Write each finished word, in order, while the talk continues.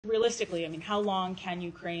realistically, I mean, how long can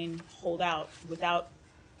Ukraine hold out without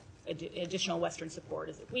additional Western support?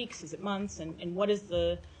 Is it weeks? Is it months? And what is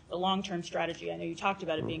the long-term strategy? I know you talked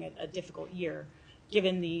about it being a difficult year,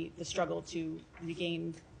 given the struggle to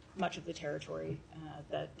regain much of the territory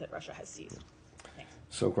that Russia has seized. Thanks.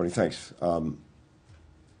 So, Courtney, thanks.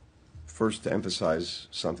 First, to emphasize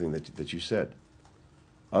something that you said.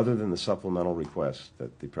 Other than the supplemental request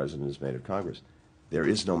that the President has made of Congress, there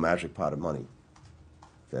is no magic pot of money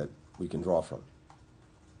that we can draw from.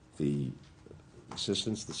 The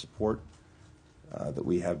assistance, the support that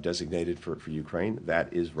we have designated for Ukraine,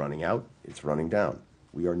 that is running out. It's running down.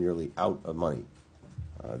 We are nearly out of money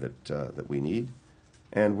that we need,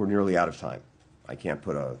 and we're nearly out of time. I can't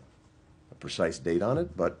put a precise date on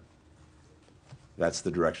it, but that's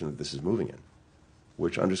the direction that this is moving in,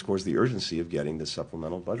 which underscores the urgency of getting this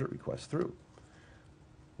supplemental budget request through.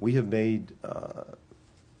 We have made a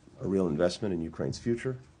real investment in Ukraine's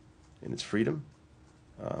future, in its freedom,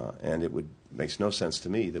 and it makes no sense to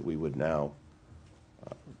me that we would now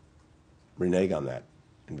renege on that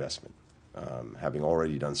investment, having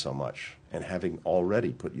already done so much and having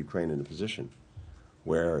already put Ukraine in a position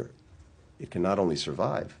where it can not only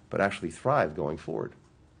survive, but actually thrive going forward.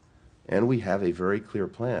 And we have a very clear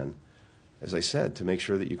plan, as I said, to make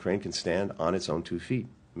sure that Ukraine can stand on its own 2 feet,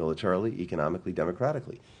 militarily, economically,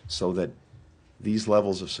 democratically, so that these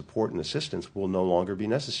levels of support and assistance will no longer be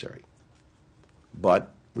necessary.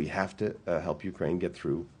 But we have to help Ukraine get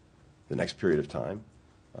through the next period of time,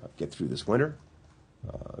 get through this winter,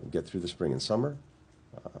 get through the spring and summer.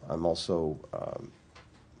 I'm also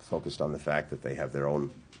focused on the fact that they have their own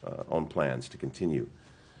plans to continue,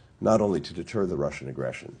 not only to deter the Russian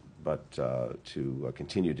aggression, but to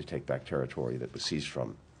continue to take back territory that was seized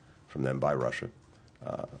from them by Russia.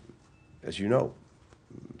 As you know,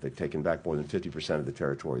 they've taken back more than 50% of the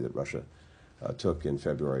territory that Russia took in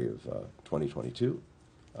February of 2022,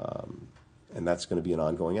 and that's going to be an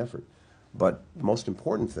ongoing effort. But the most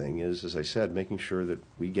important thing is, as I said, making sure that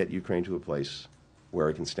we get Ukraine to a place where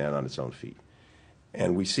it can stand on its own feet.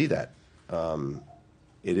 And we see that.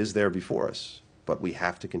 It is there before us, but we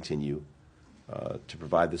have to continue to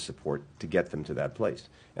provide the support to get them to that place.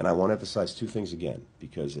 And I want to emphasize 2 things again,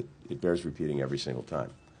 because it bears repeating every single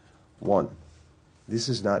time. One, this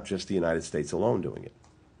is not just the United States alone doing it.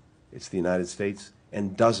 It's the United States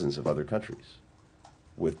and dozens of other countries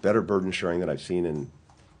with better burden sharing than I've seen in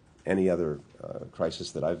any other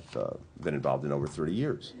crisis that I've been involved in over 30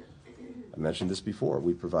 years. I mentioned this before.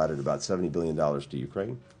 We provided about $70 billion to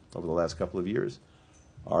Ukraine over the last couple of years.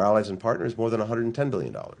 Our allies and partners, more than $110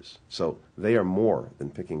 billion. So they are more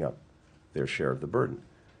than picking up their share of the burden.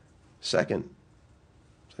 Second,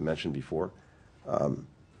 as I mentioned before,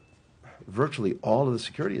 virtually all of the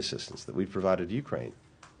security assistance that we've provided to Ukraine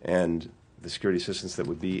and the security assistance that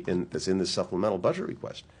would be that's in this supplemental budget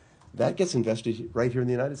request, that gets invested right here in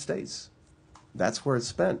the United States. That's where it's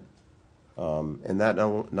spent. And that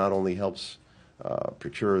not only helps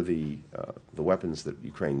procure the weapons that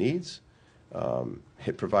Ukraine needs,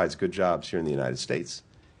 it provides good jobs here in the United States.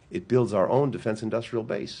 It builds our own defense industrial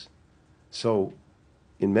base. So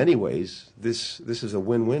in many ways, this is a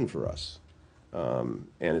win-win for us. And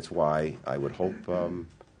it's why I would hope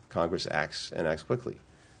Congress acts quickly.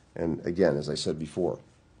 And again, as I said before,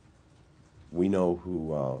 we know who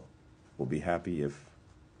will be happy if,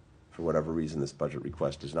 for whatever reason, this budget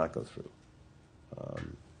request does not go through.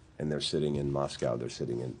 And they're sitting in Moscow, they're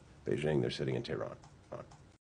sitting in Beijing, they're sitting in Tehran.